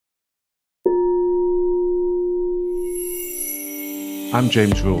I'm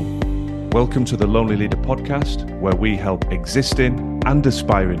James Rule. Welcome to the Lonely Leader podcast, where we help existing and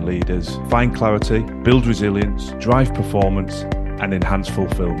aspiring leaders find clarity, build resilience, drive performance, and enhance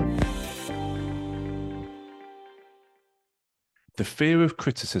fulfillment. The fear of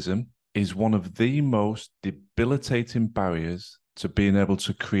criticism is one of the most debilitating barriers to being able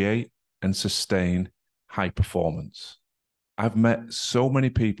to create and sustain high performance. I've met so many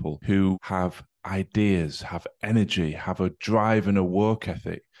people who have ideas, have energy, have a drive and a work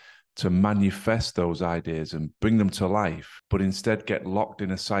ethic to manifest those ideas and bring them to life, but instead get locked in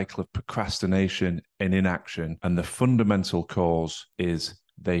a cycle of procrastination and inaction. And the fundamental cause is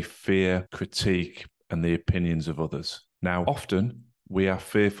they fear critique and the opinions of others. Now, often we are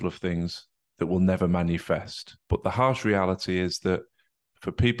fearful of things that will never manifest. But the harsh reality is that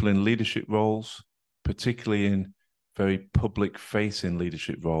for people in leadership roles, particularly in very public-facing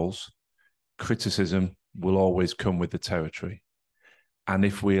leadership roles, criticism will always come with the territory. And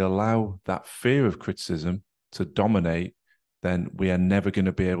if we allow that fear of criticism to dominate, then we are never going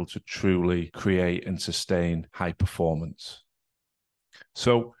to be able to truly create and sustain high performance.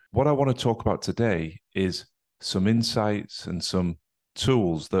 So what I want to talk about today is some insights and some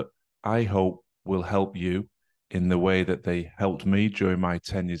tools that I hope will help you in the way that they helped me during my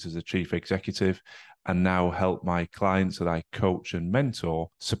 10 years as a chief executive, and now help my clients that I coach and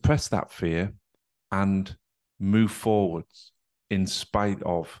mentor suppress that fear and move forwards in spite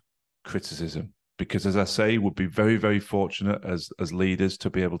of criticism. Because as I say, we'll be very, very fortunate as leaders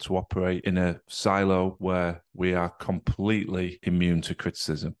to be able to operate in a silo where we are completely immune to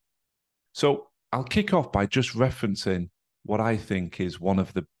criticism. So I'll kick off by just referencing what I think is one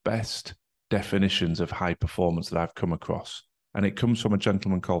of the best definitions of high performance that I've come across. And it comes from a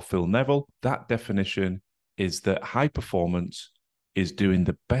gentleman called Phil Neville. That definition is that high performance is doing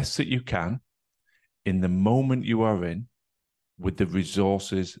the best that you can in the moment you are in, with the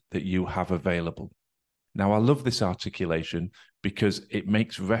resources that you have available. Now, I love this articulation because it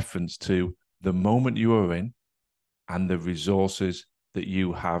makes reference to the moment you are in and the resources that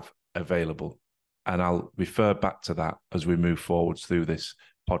you have available. And I'll refer back to that as we move forwards through this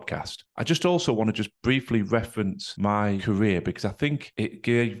podcast. I just also want to just briefly reference my career because I think it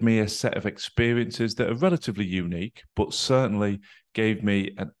gave me a set of experiences that are relatively unique, but certainly gave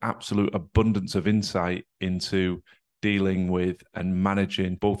me an absolute abundance of insight into dealing with and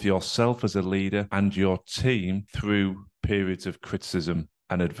managing both yourself as a leader and your team through periods of criticism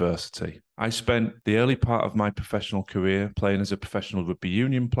and adversity. I spent the early part of my professional career playing as a professional rugby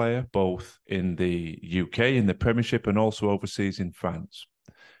union player, both in the UK, in the Premiership, and also overseas in France.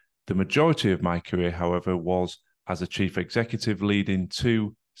 The majority of my career, however, was as a chief executive leading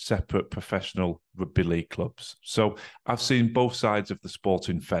two separate professional rugby league clubs. So I've seen both sides of the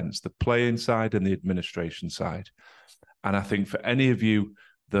sporting fence, the playing side and the administration side. And I think for any of you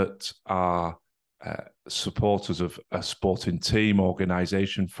that are supporters of a sporting team,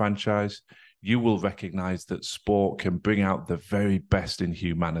 organization, franchise, you will recognize that sport can bring out the very best in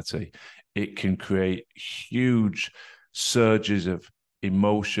humanity. It can create huge surges of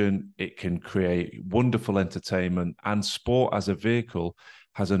emotion. It can create wonderful entertainment. And sport as a vehicle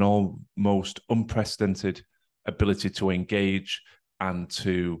has an almost unprecedented ability to engage and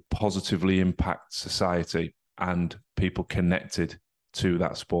to positively impact society and people connected to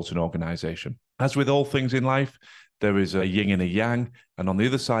that sporting organization. As with all things in life, there is a yin and a yang. And on the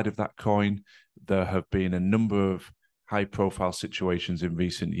other side of that coin, there have been a number of high-profile situations in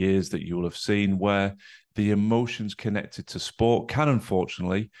recent years that you will have seen where the emotions connected to sport can,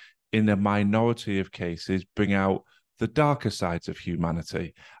 unfortunately, in a minority of cases, bring out the darker sides of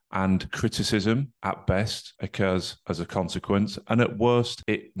humanity. And criticism, at best, occurs as a consequence. And at worst,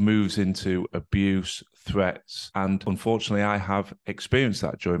 it moves into abuse, threats. And unfortunately, I have experienced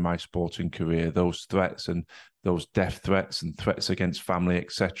that during my sporting career, those threats and those death threats and threats against family,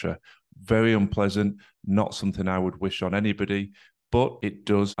 etc. Very unpleasant, not something I would wish on anybody, but it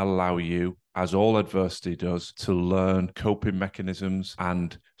does allow you, as all adversity does, to learn coping mechanisms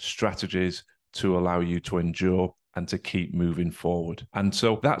and strategies to allow you to endure and to keep moving forward. And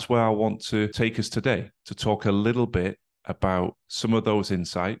so that's where I want to take us today, to talk a little bit about some of those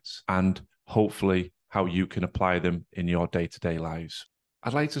insights and hopefully how you can apply them in your day-to-day lives.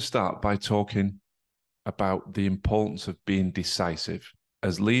 I'd like to start by talking about the importance of being decisive.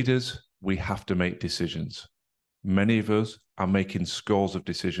 As leaders, we have to make decisions. Many of us are making scores of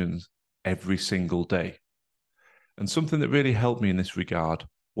decisions every single day. And something that really helped me in this regard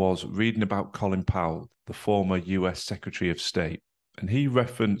was reading about Colin Powell, the former US Secretary of State. And he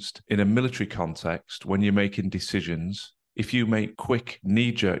referenced in a military context, when you're making decisions, If you make quick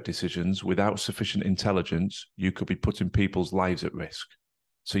knee-jerk decisions without sufficient intelligence, you could be putting people's lives at risk.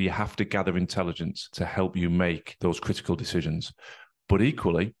 So you have to gather intelligence to help you make those critical decisions. But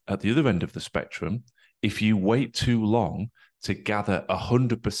equally, at the other end of the spectrum, if you wait too long to gather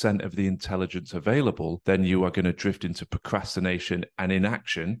 100% of the intelligence available, then you are going to drift into procrastination and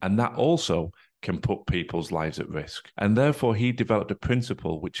inaction. And that also can put people's lives at risk. And therefore, he developed a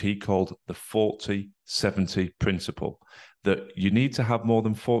principle which he called the 40-70 principle, that you need to have more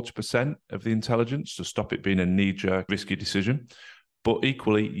than 40% of the intelligence to stop it being a knee-jerk, risky decision. But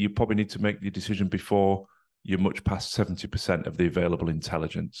equally, you probably need to make the decision before you're much past 70% of the available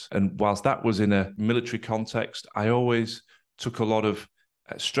intelligence. And whilst that was in a military context, I always took a lot of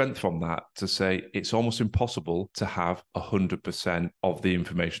strength from that to say it's almost impossible to have 100% of the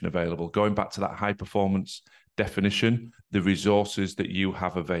information available. Going back to that high performance definition, the resources that you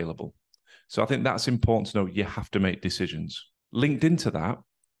have available. So I think that's important to know. You have to make decisions. Linked into that,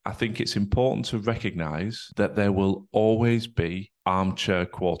 I think it's important to recognize that there will always be armchair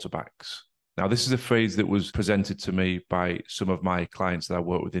quarterbacks. Now, this is a phrase that was presented to me by some of my clients that I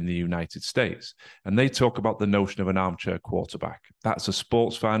work with in the United States. And they talk about the notion of an armchair quarterback. That's a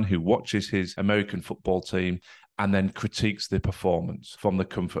sports fan who watches his American football team and then critiques the performance from the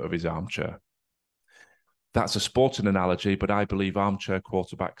comfort of his armchair. That's a sporting analogy, but I believe armchair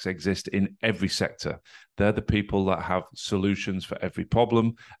quarterbacks exist in every sector. They're the people that have solutions for every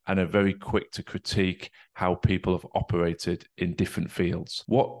problem and are very quick to critique how people have operated in different fields.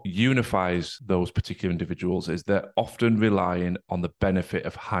 What unifies those particular individuals is they're often relying on the benefit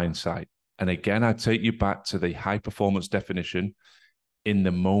of hindsight. And again, I take you back to the high performance definition. In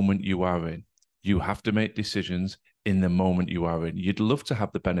the moment you are in, you have to make decisions in the moment you are in. You'd love to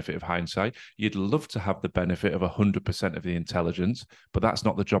have the benefit of hindsight. You'd love to have the benefit of 100% of the intelligence, but that's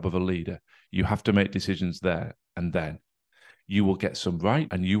not the job of a leader. You have to make decisions there and then. You will get some right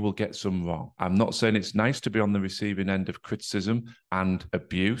and you will get some wrong. I'm not saying it's nice to be on the receiving end of criticism and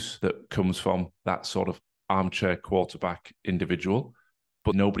abuse that comes from that sort of armchair quarterback individual,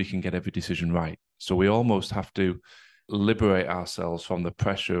 but nobody can get every decision right. So we almost have to liberate ourselves from the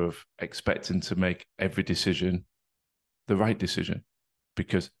pressure of expecting to make every decision the right decision,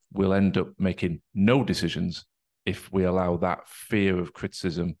 because we'll end up making no decisions if we allow that fear of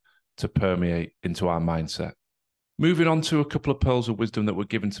criticism to permeate into our mindset. Moving on to a couple of pearls of wisdom that were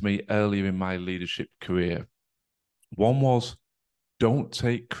given to me earlier in my leadership career. One was, don't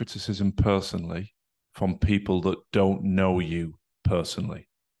take criticism personally from people that don't know you personally.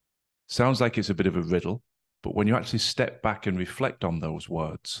 Sounds like it's a bit of a riddle, but when you actually step back and reflect on those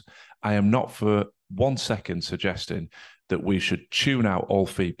words, I am not for 1 second suggesting that we should tune out all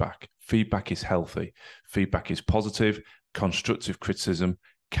feedback. Feedback is healthy. Feedback is positive. Constructive criticism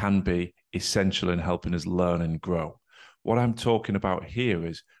can be essential in helping us learn and grow. What I'm talking about here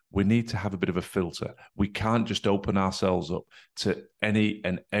is we need to have a bit of a filter. We can't just open ourselves up to any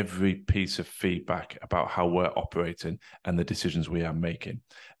and every piece of feedback about how we're operating and the decisions we are making.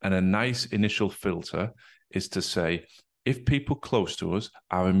 And a nice initial filter is to say, if people close to us,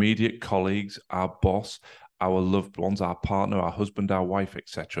 our immediate colleagues, our boss, our loved ones, our partner, our husband, our wife,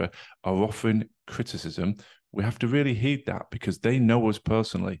 etc., are offering criticism, we have to really heed that because they know us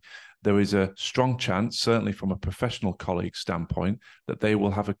personally. There is a strong chance, certainly from a professional colleague standpoint, that they will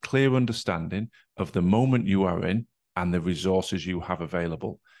have a clear understanding of the moment you are in and the resources you have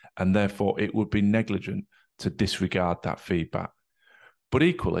available. And therefore, it would be negligent to disregard that feedback. But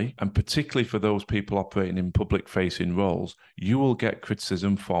equally, and particularly for those people operating in public-facing roles, you will get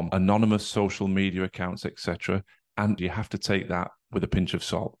criticism from anonymous social media accounts, etc. And you have to take that with a pinch of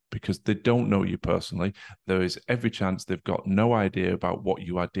salt because they don't know you personally. There is every chance they've got no idea about what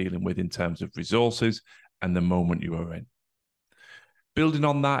you are dealing with in terms of resources and the moment you are in. Building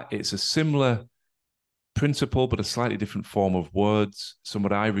on that, it's a similar principle, but a slightly different form of words.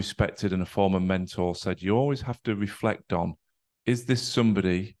 Somebody I respected and a former mentor said, you always have to reflect on, is this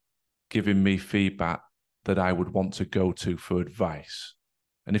somebody giving me feedback that I would want to go to for advice?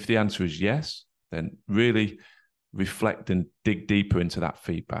 And if the answer is yes, then really reflect and dig deeper into that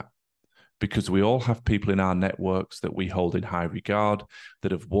feedback. Because we all have people in our networks that we hold in high regard,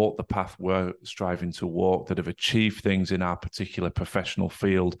 that have walked the path we're striving to walk, that have achieved things in our particular professional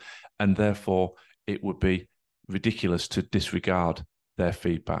field, and therefore it would be ridiculous to disregard their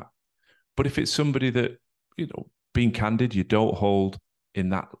feedback. But if it's somebody that, being candid, you don't hold in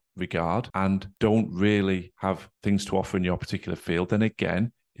that regard and don't really have things to offer in your particular field, then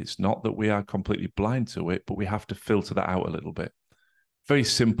again, it's not that we are completely blind to it, but we have to filter that out a little bit. Very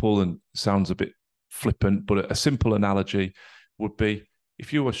simple and sounds a bit flippant, but a simple analogy would be,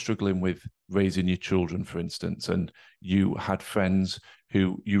 if you were struggling with raising your children, for instance, and you had friends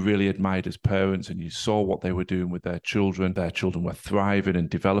who you really admired as parents and you saw what they were doing with their children were thriving and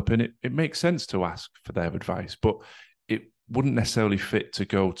developing, it makes sense to ask for their advice, but it wouldn't necessarily fit to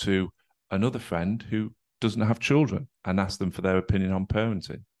go to another friend who doesn't have children and ask them for their opinion on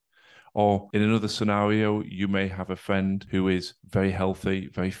parenting. Or in another scenario, you may have a friend who is very healthy,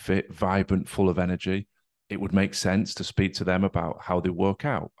 very fit, vibrant, full of energy. It would make sense to speak to them about how they work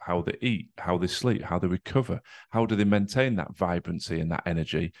out, how they eat, how they sleep, how they recover, how do they maintain that vibrancy and that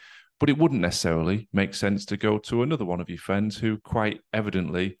energy. But it wouldn't necessarily make sense to go to another one of your friends who quite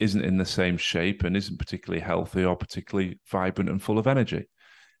evidently isn't in the same shape and isn't particularly healthy or particularly vibrant and full of energy.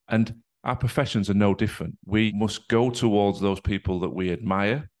 And our professions are no different. We must go towards those people that we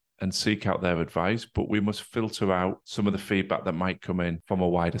admire and seek out their advice, but we must filter out some of the feedback that might come in from a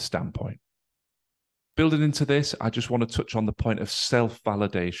wider standpoint. Building into this, I just want to touch on the point of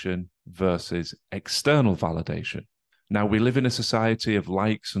self-validation versus external validation. Now, we live in a society of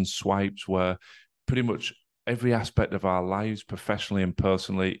likes and swipes where pretty much every aspect of our lives, professionally and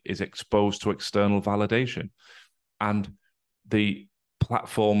personally, is exposed to external validation. And the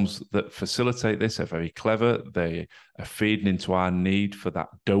platforms that facilitate this are very clever. They are feeding into our need for that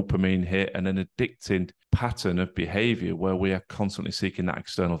dopamine hit and an addicting pattern of behavior where we are constantly seeking that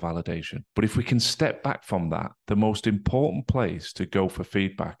external validation. But if we can step back from that, the most important place to go for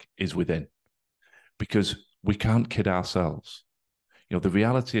feedback is within, because we can't kid ourselves. You know, the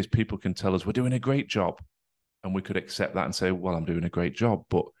reality is people can tell us we're doing a great job, and we could accept that and say, well, I'm doing a great job.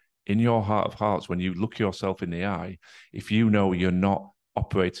 But in your heart of hearts, when you look yourself in the eye, if you know you're not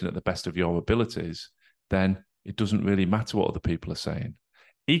operating at the best of your abilities, then it doesn't really matter what other people are saying.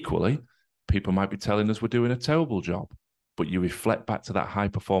 Equally, people might be telling us we're doing a terrible job, but you reflect back to that high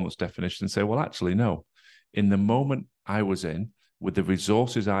performance definition and say, well, actually, no. In the moment I was in, with the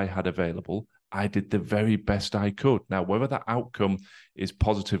resources I had available, I did the very best I could. Now, whether that outcome is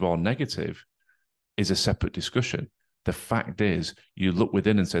positive or negative is a separate discussion. The fact is, you look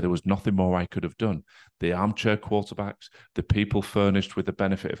within and say there was nothing more I could have done. The armchair quarterbacks, the people furnished with the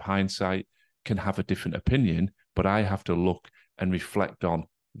benefit of hindsight can have a different opinion, but I have to look and reflect on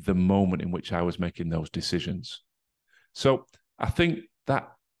the moment in which I was making those decisions. So I think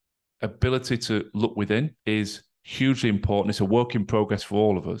that ability to look within is hugely important. It's a work in progress for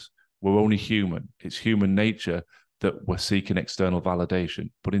all of us. We're only human. It's human nature that we're seeking external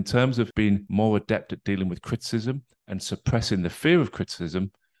validation. But in terms of being more adept at dealing with criticism and suppressing the fear of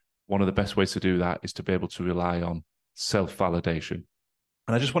criticism, one of the best ways to do that is to be able to rely on self-validation.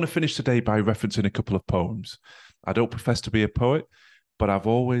 And I just want to finish today by referencing a couple of poems. I don't profess to be a poet, but I've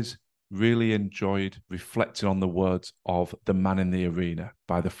always really enjoyed reflecting on the words of The Man in the Arena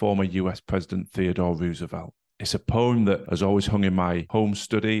by the former US President Theodore Roosevelt. It's a poem that has always hung in my home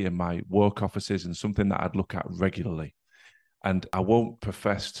study, in my work offices, and something that I'd look at regularly. And I won't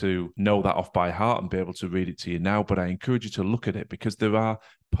profess to know that off by heart and be able to read it to you now, but I encourage you to look at it because there are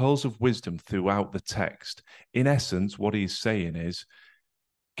pearls of wisdom throughout the text. In essence, what he's saying is,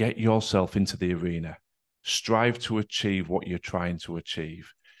 get yourself into the arena. Strive to achieve what you're trying to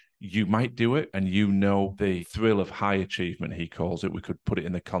achieve. You might do it and you know the thrill of high achievement, he calls it. We could put it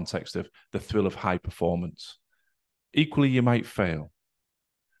in the context of the thrill of high performance. Equally, you might fail.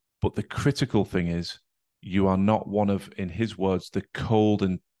 But the critical thing is, you are not one of, in his words, the cold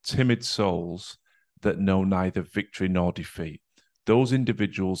and timid souls that know neither victory nor defeat. Those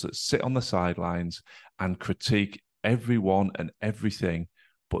individuals that sit on the sidelines and critique everyone and everything,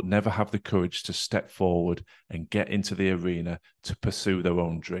 but never have the courage to step forward and get into the arena to pursue their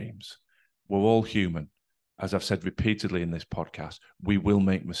own dreams. We're all human. As I've said repeatedly in this podcast, we will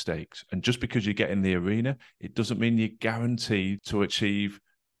make mistakes. And just because you get in the arena, it doesn't mean you're guaranteed to achieve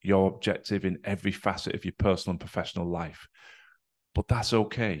your objective in every facet of your personal and professional life. But that's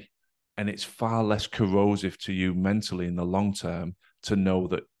okay. And it's far less corrosive to you mentally in the long term to know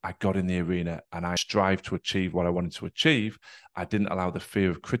that I got in the arena and I strived to achieve what I wanted to achieve. I didn't allow the fear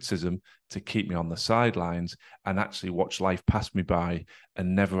of criticism to keep me on the sidelines and actually watch life pass me by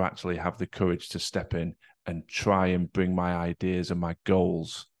and never actually have the courage to step in and try and bring my ideas and my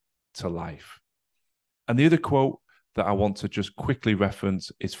goals to life. And the other quote that I want to just quickly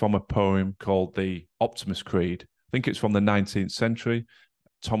reference is from a poem called The Optimist Creed. I think it's from the 19th century,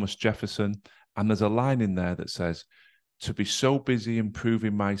 Thomas Jefferson. And there's a line in there that says, to be so busy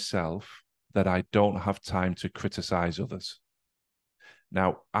improving myself that I don't have time to criticize others.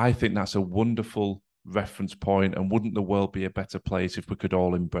 Now, I think that's a wonderful reference point, and wouldn't the world be a better place if we could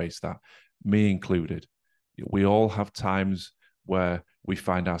all embrace that, me included? We all have times where we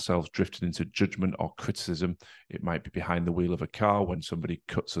find ourselves drifting into judgment or criticism. It might be behind the wheel of a car when somebody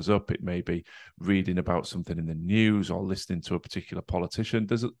cuts us up. It may be reading about something in the news or listening to a particular politician.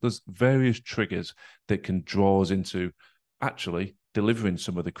 There's various triggers that can draw us into actually delivering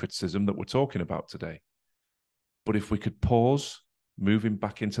some of the criticism that we're talking about today. But if we could pause, moving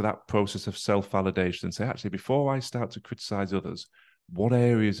back into that process of self-validation and say, actually, before I start to criticize others, what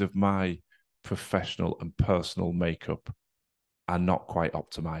areas of my professional and personal makeup are not quite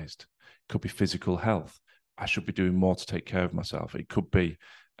optimized? It could be physical health. I should be doing more to take care of myself. It could be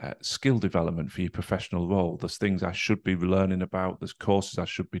skill development for your professional role. There's things I should be learning about. There's courses I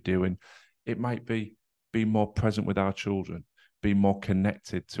should be doing. It might be being more present with our children, being more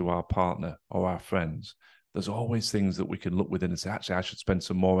connected to our partner or our friends. There's always things that we can look within and say, actually, I should spend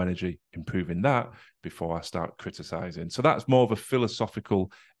some more energy improving that before I start criticizing. So that's more of a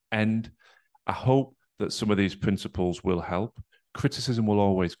philosophical end. I hope that some of these principles will help. Criticism will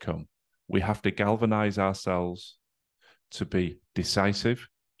always come. We have to galvanize ourselves to be decisive,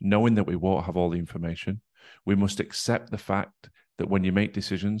 knowing that we won't have all the information. We must accept the fact that when you make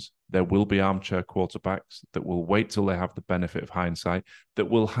decisions, there will be armchair quarterbacks that will wait till they have the benefit of hindsight, that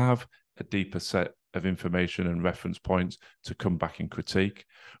will have a deeper set of information and reference points to come back and critique.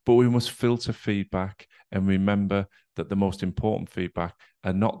 But we must filter feedback and remember that the most important feedback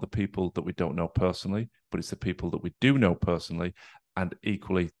are not the people that we don't know personally, but it's the people that we do know personally, and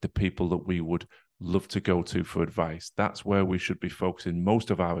equally the people that we would love to go to for advice. That's where we should be focusing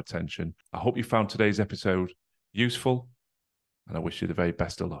most of our attention. I hope you found today's episode useful, and I wish you the very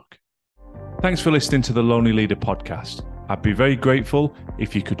best of luck. Thanks for listening to the Lonely Leader podcast. I'd be very grateful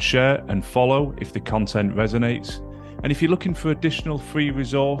if you could share and follow if the content resonates. And if you're looking for additional free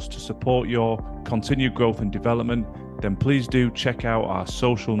resource to support your continued growth and development, then please do check out our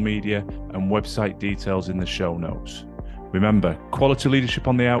social media and website details in the show notes. Remember, quality leadership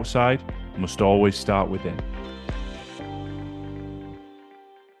on the outside must always start within.